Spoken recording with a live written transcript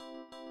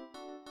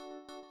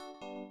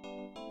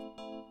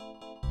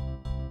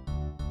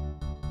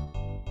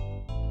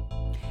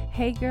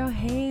Hey girl,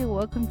 hey,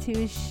 welcome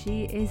to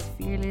She is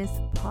Fearless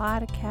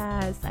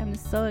podcast. I'm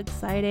so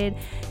excited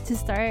to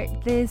start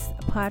this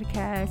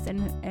podcast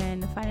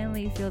and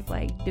finally it feels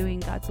like doing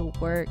God's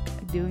work,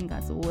 doing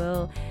God's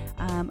will.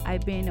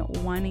 I've been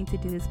wanting to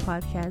do this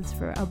podcast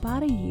for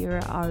about a year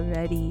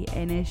already,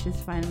 and it's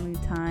just finally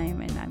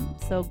time, and I'm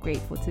so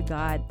grateful to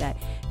God that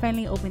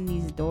finally opened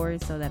these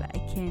doors so that I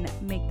can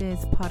make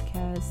this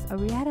podcast a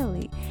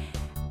reality.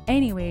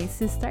 Anyways,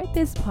 to start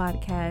this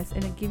podcast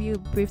and to give you a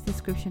brief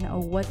description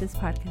of what this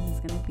podcast is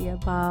going to be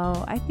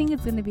about, I think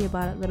it's going to be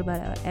about a little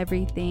bit of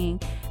everything.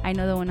 I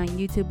know the one on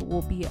YouTube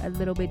will be a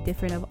little bit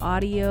different of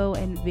audio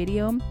and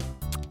video,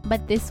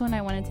 but this one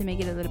I wanted to make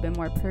it a little bit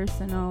more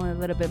personal, a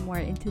little bit more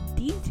into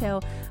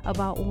detail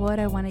about what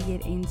I want to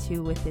get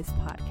into with this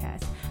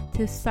podcast.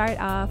 To start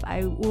off,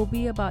 I will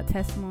be about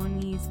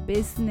testimonies,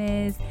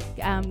 business,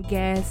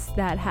 guests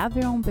that have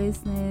their own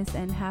business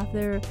and have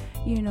their,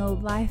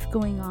 life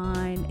going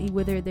on,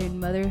 whether they're in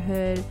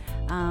motherhood,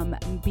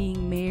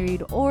 being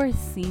married or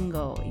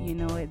single.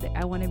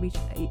 I want to reach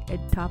a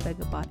topic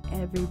about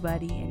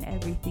everybody and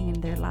everything in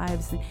their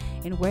lives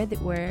and where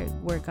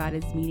God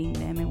is meeting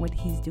them and what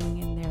He's doing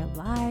in their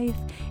life.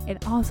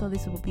 And also,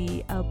 this will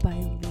be a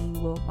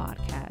bilingual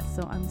podcast.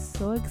 So I'm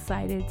so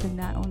excited to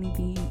not only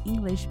be in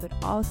English, but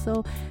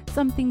also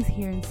some things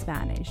here in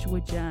Spanish,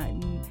 which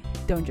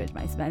don't judge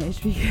my Spanish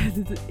because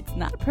it's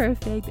not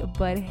perfect,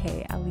 but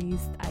hey, at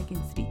least I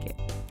can speak it.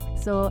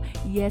 So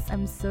yes,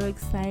 I'm so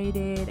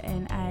excited,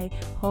 and I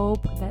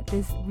hope that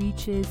this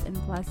reaches and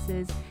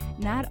blesses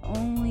not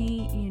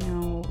only,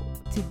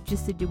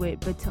 to do it,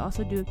 but to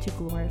also do it to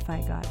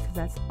glorify God, because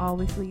that's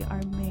obviously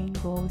our main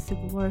goal, is to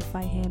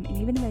glorify Him. And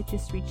even if I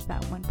just reach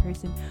that one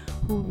person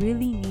who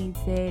really needs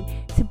it,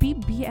 to be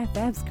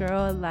BFFs,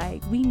 girl,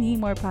 like we need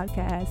more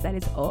podcasts that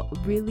is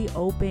really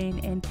open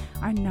and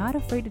are not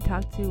afraid to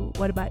talk to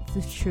what about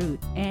the truth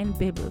and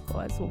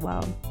biblical as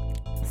well.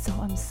 So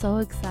I'm so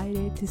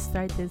excited to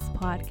start this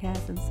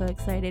podcast. I'm so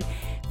excited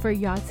for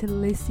y'all to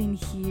listen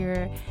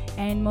here,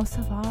 and most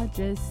of all,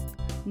 just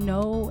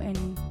know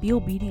and be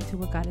obedient to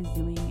what God is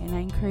doing. And I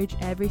encourage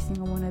every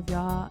single one of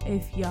y'all,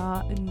 if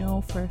y'all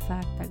know for a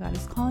fact that God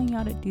is calling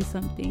y'all to do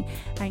something,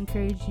 I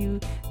encourage you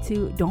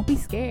to don't be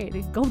scared.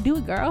 Go do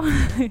it, girl.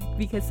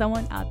 Because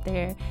someone out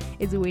there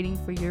is waiting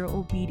for your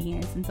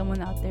obedience, and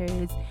someone out there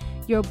is,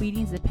 your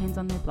obedience depends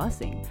on their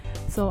blessing.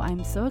 So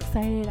I'm so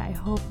excited. I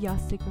hope y'all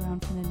stick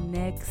around for the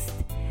next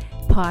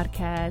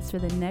podcast, for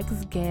the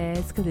next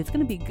guest, because it's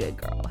gonna be good,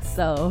 girl.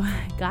 So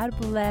God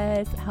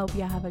bless. I hope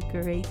y'all have a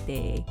great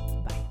day.